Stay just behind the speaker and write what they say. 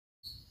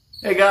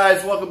Hey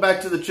guys, welcome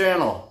back to the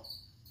channel.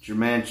 It's your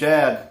man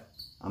Chad.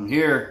 I'm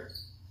here.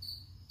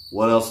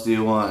 What else do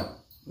you want?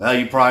 Well,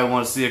 you probably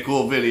want to see a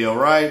cool video,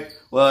 right?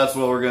 Well, that's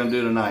what we're going to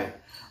do tonight.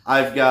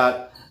 I've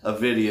got a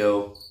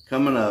video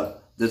coming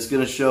up that's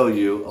going to show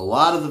you a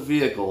lot of the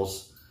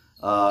vehicles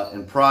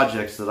and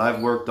projects that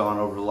I've worked on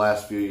over the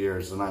last few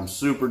years, and I'm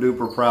super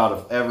duper proud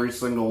of every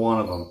single one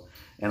of them.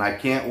 And I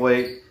can't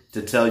wait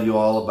to tell you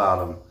all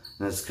about them.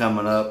 And it's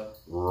coming up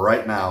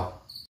right now.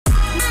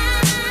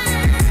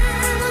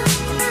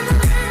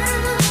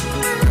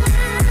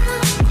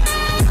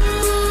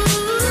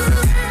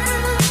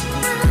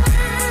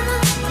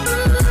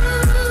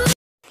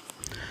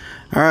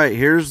 All right,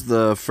 here's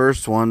the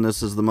first one.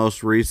 This is the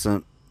most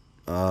recent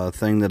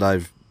thing that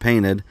I've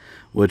painted,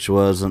 which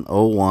was an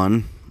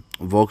 '01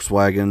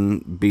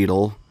 Volkswagen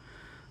Beetle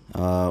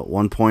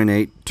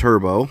 1.8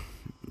 turbo,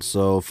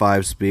 so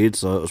 5-speed,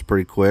 so it was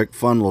pretty quick.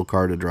 Fun little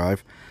car to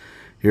drive.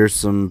 Here's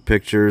some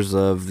pictures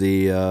of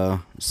the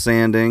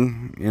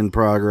sanding in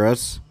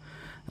progress.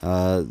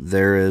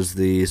 There is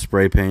the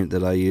spray paint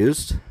that I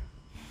used.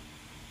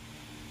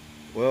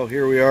 Well,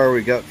 here we are.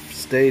 We got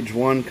stage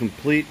one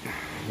complete.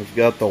 We've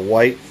got the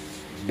white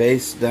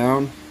base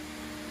down.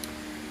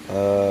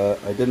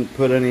 I didn't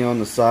put any on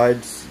the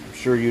sides. I'm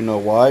sure you know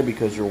why,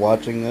 because you're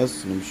watching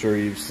this, and I'm sure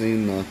you've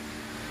seen the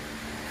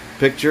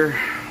picture.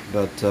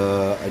 But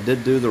I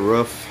did do the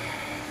roof.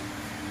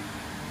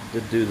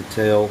 Did do the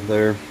tail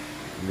there.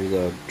 Do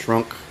the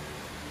trunk.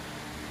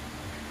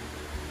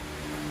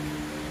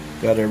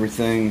 Got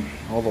everything,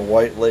 all the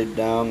white laid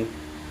down.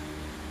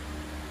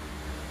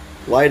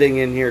 Lighting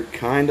in here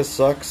kind of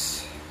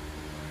sucks,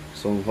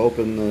 so I'm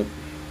hoping that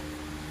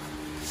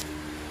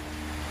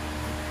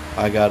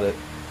I got it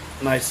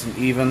nice and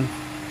even.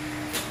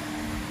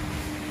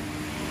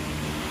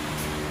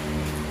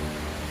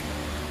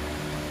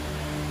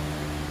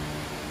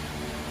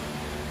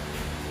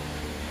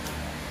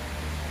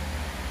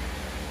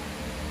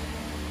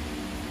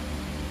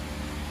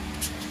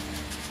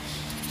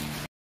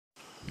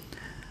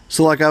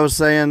 So like I was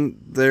saying,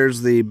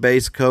 there's the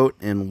base coat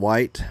in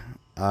white.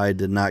 I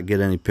did not get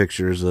any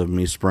pictures of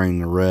me spraying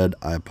the red.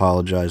 I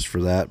apologize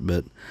for that,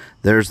 but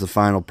there's the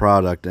final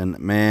product. And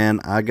man,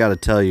 I gotta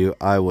tell you,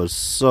 I was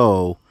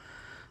so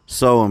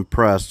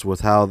impressed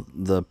with how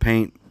the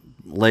paint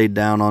laid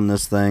down on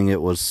this thing.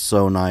 It was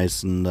so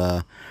nice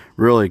and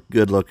really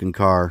good looking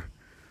car.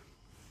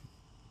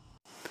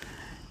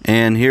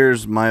 And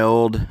here's my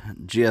old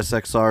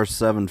GSXR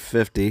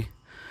 750.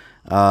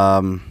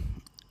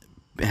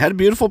 It had a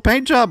beautiful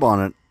paint job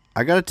on it.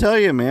 I gotta tell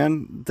you,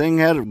 man, the thing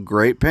had a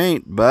great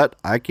paint, but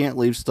I can't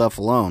leave stuff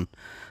alone.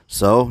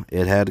 So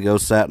it had to go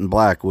satin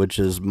black, which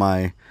is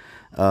my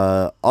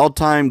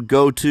all-time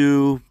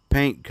go-to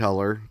paint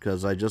color,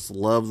 because I just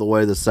love the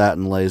way the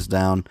satin lays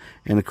down.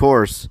 And of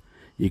course,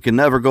 you can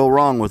never go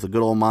wrong with a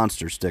good old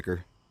monster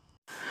sticker.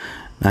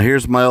 Now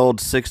here's my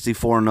old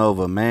 64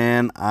 Nova.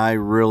 Man, I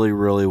really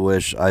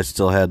wish I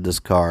still had this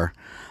car.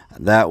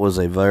 That was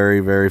a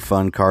very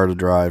fun car to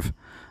drive.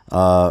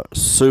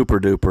 Super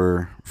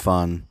duper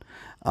fun.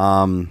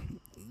 Of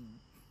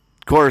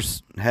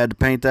course, had to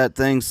paint that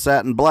thing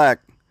satin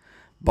black.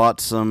 Bought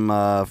some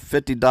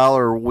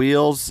 $50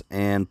 wheels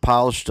and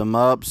polished them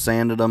up,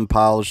 sanded them,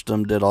 polished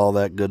them, did all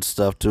that good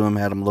stuff to them,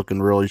 had them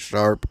looking really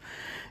sharp.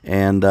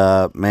 And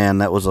man,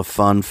 that was a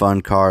fun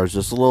car. It's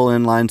just a little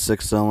inline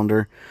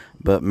 6-cylinder,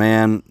 but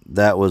man,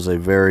 that was a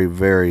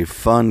very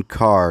fun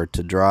car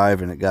to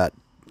drive, and it got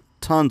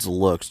tons of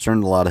looks,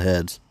 turned a lot of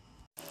heads.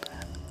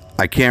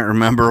 I can't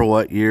remember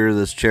what year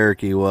this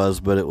Cherokee was,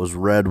 but it was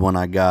red when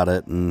I got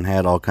it and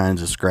had all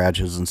kinds of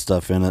scratches and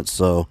stuff in it.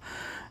 So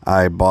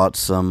I bought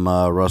some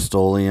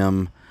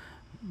Rust-Oleum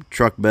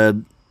truck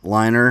bed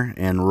liner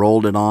and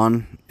rolled it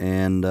on.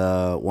 And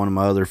one of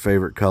my other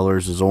favorite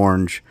colors is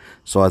orange.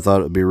 So I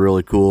thought it would be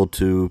really cool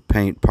to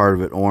paint part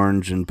of it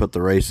orange and put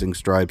the racing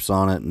stripes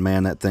on it. And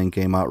man, that thing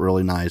came out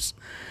really nice.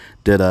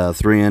 Did a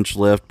 3-inch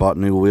lift, bought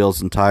new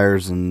wheels and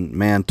tires, and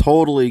man,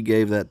 totally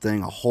gave that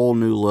thing a whole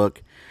new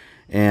look.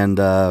 And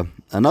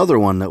another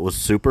one that was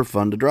super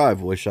fun to drive.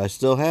 Wish I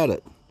still had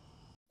it.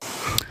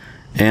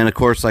 And of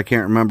course, I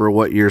can't remember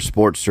what year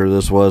Sportster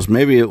this was.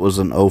 Maybe it was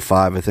an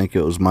 05. I think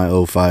it was my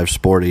 05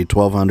 Sporty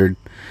 1200.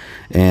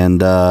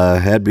 And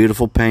had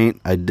beautiful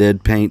paint. I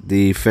did paint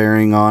the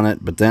fairing on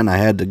it, but then I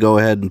had to go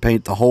ahead and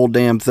paint the whole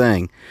damn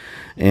thing.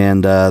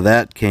 And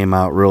that came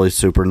out really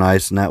super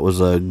nice. And that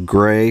was a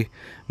gray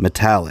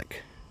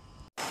metallic.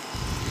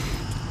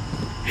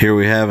 Here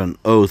we have an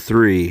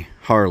 03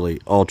 Harley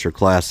Ultra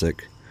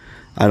Classic.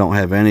 I don't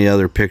have any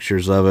other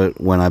pictures of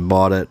it. When I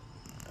bought it,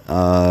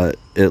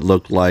 it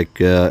looked like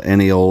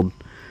any old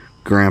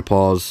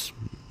grandpa's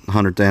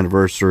 100th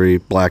anniversary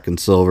black and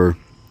silver.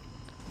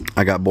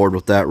 I got bored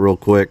with that real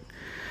quick.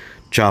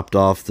 Chopped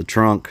off the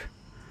trunk,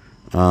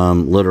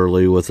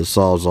 literally with a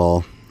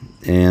sawzall,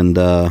 and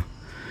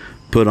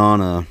put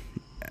on a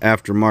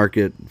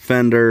aftermarket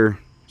fender,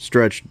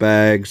 stretched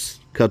bags,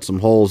 cut some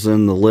holes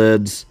in the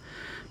lids,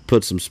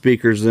 put some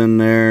speakers in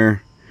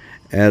there,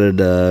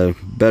 added a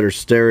better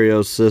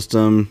stereo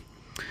system,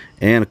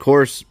 And of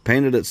course,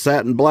 painted it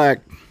satin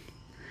black.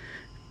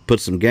 Put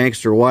some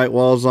gangster white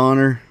walls on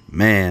her.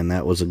 Man,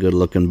 that was a good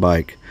looking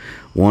bike.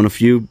 Won a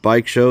few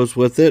bike shows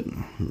with it.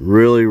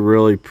 Really,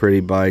 really pretty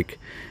bike.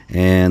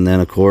 And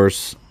then of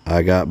course,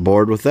 I got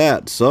bored with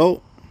that.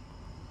 So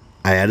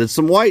I added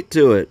some white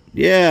to it.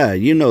 Yeah,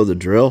 you know the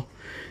drill.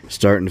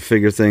 Starting to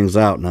figure things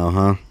out now,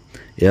 huh?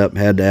 Yep,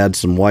 had to add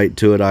some white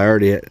to it. I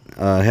already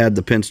had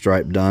the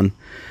pinstripe done.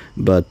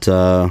 But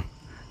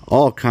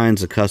all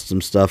kinds of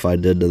custom stuff I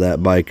did to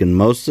that bike. And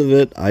most of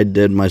it I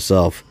did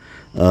myself.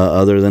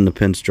 Other than the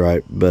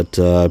pinstripe, but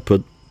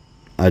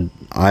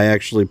I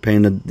actually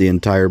painted the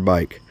entire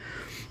bike,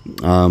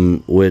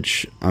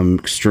 which I'm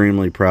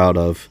extremely proud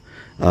of.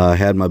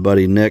 Had my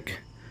buddy Nick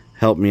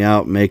help me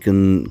out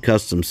making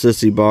custom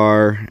sissy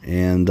bar,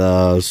 and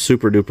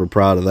super duper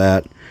proud of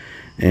that.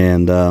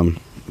 And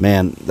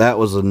man, that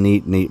was a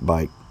neat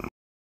bike.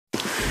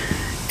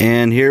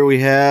 And here we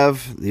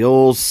have the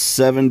old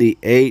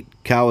 78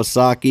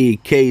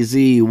 Kawasaki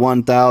KZ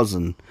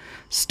 1000.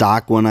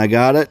 Stock when I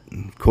got it.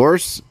 Of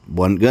course,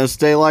 wasn't gonna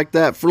stay like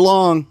that for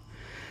long.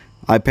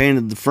 I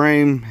painted the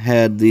frame,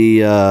 had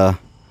the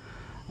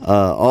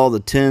all the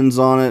tins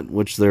on it,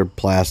 which they're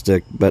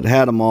plastic, but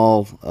had them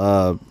all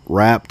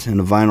wrapped in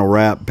a vinyl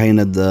wrap.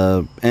 Painted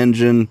the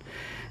engine,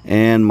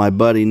 and my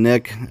buddy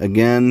Nick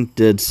again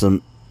did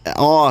some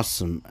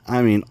awesome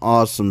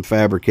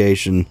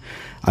fabrication.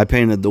 I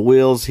painted the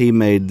wheels. He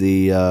made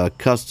the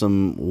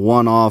custom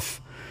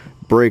one-off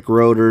brake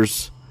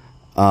rotors.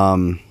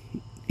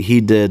 He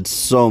did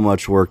so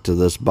much work to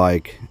this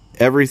bike.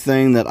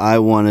 Everything that I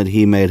wanted,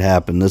 he made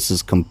happen. This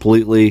is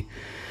completely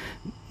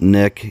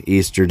Nick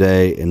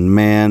Easterday, and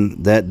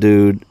man, that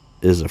dude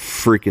is a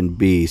freaking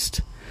beast.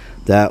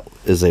 That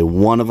is a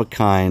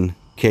one-of-a-kind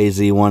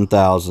KZ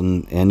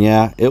 1000, and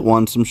yeah, it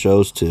won some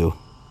shows too.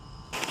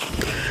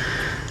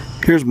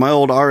 Here's my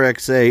old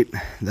RX-8.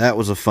 That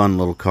was a fun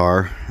little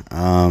car.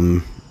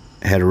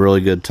 Had a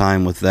really good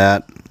time with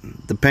that.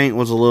 The paint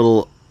was a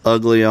little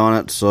ugly on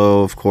it,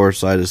 so of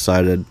course I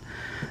decided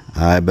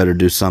I better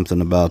do something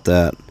about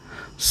that.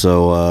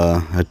 So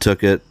I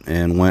took it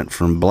and went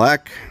from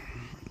black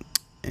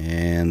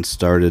and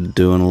started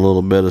doing a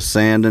little bit of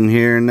sanding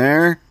here and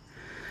there,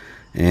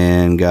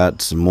 and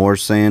got some more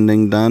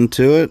sanding done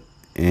to it,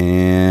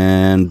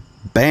 and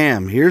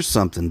bam, here's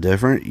something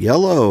different.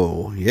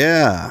 Yellow.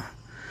 Yeah,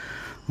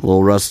 a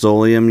little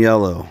Rust-Oleum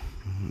yellow.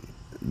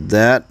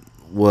 That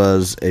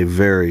was a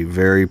very,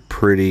 very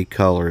pretty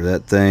color.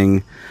 That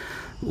thing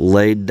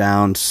laid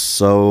down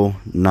so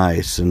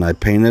nice, and I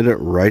painted it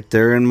right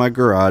there in my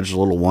garage, a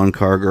little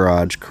one-car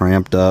garage,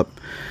 cramped up,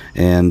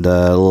 and did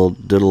a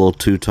little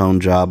two-tone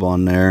job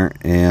on there,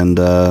 and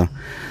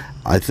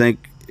I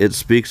think it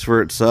speaks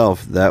for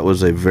itself. That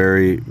was a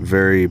very,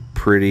 very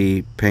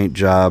pretty paint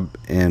job,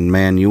 and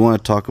man, you want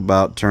to talk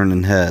about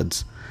turning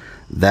heads.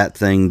 That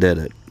thing did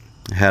it.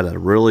 Had a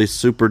really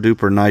super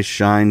duper nice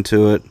shine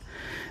to it,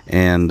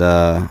 and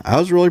I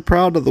was really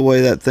proud of the way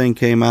that thing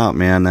came out,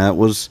 man. That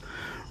was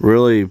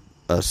really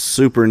a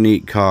super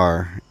neat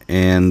car,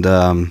 and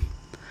I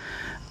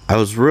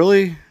was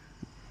really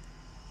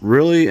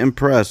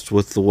impressed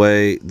with the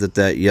way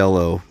that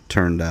yellow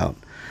turned out.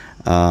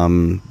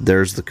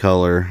 There's the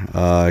color.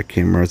 I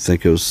can't remember. I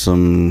think it was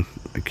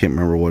I can't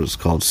remember what it's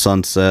called,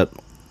 sunset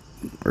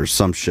or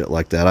some shit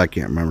like that. I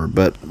can't remember,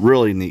 but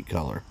really neat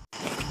color.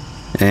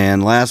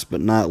 And last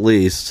but not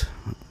least,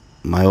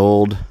 my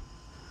old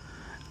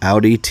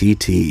Audi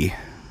TT,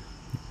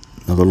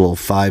 another little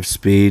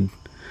 5-speed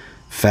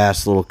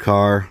fast little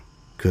car.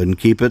 Couldn't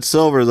keep it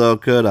silver though,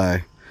 could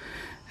I?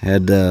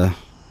 Had to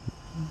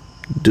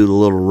do the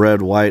little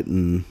red, white,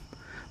 and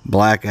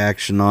black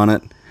action on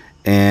it,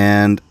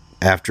 and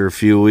after a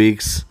few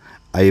weeks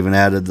I even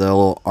added the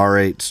little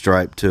R8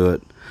 stripe to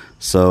it,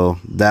 so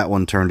that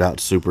one turned out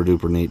super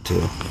duper neat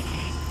too.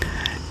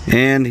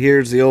 And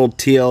here's the old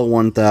TL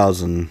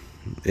 1000.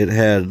 It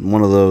had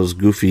one of those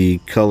goofy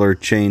color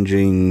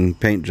changing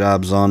paint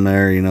jobs on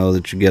there, you know,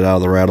 that you get out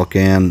of the rattle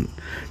can,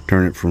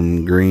 turn it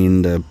from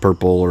green to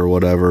purple or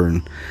whatever,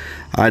 and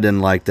I didn't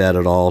like that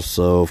at all,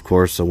 so of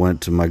course I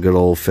went to my good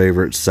old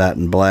favorite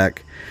satin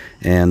black,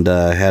 and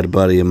had a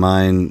buddy of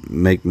mine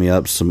make me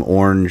up some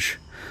orange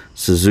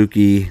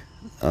Suzuki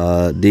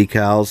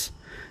decals,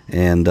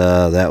 and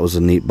that was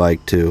a neat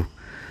bike too.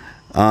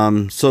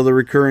 So the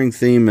recurring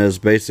theme is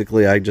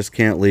basically I just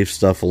can't leave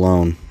stuff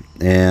alone,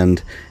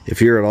 and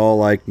if you're at all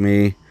like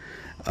me,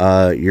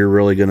 you're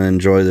really going to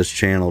enjoy this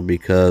channel,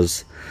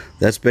 because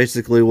that's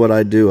basically what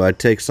I do. I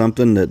take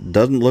something that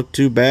doesn't look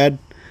too bad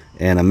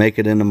and I make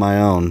it into my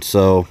own.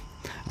 So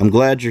I'm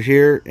glad you're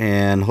here,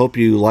 and hope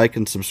you like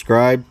and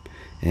subscribe,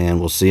 and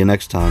we'll see you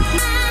next time.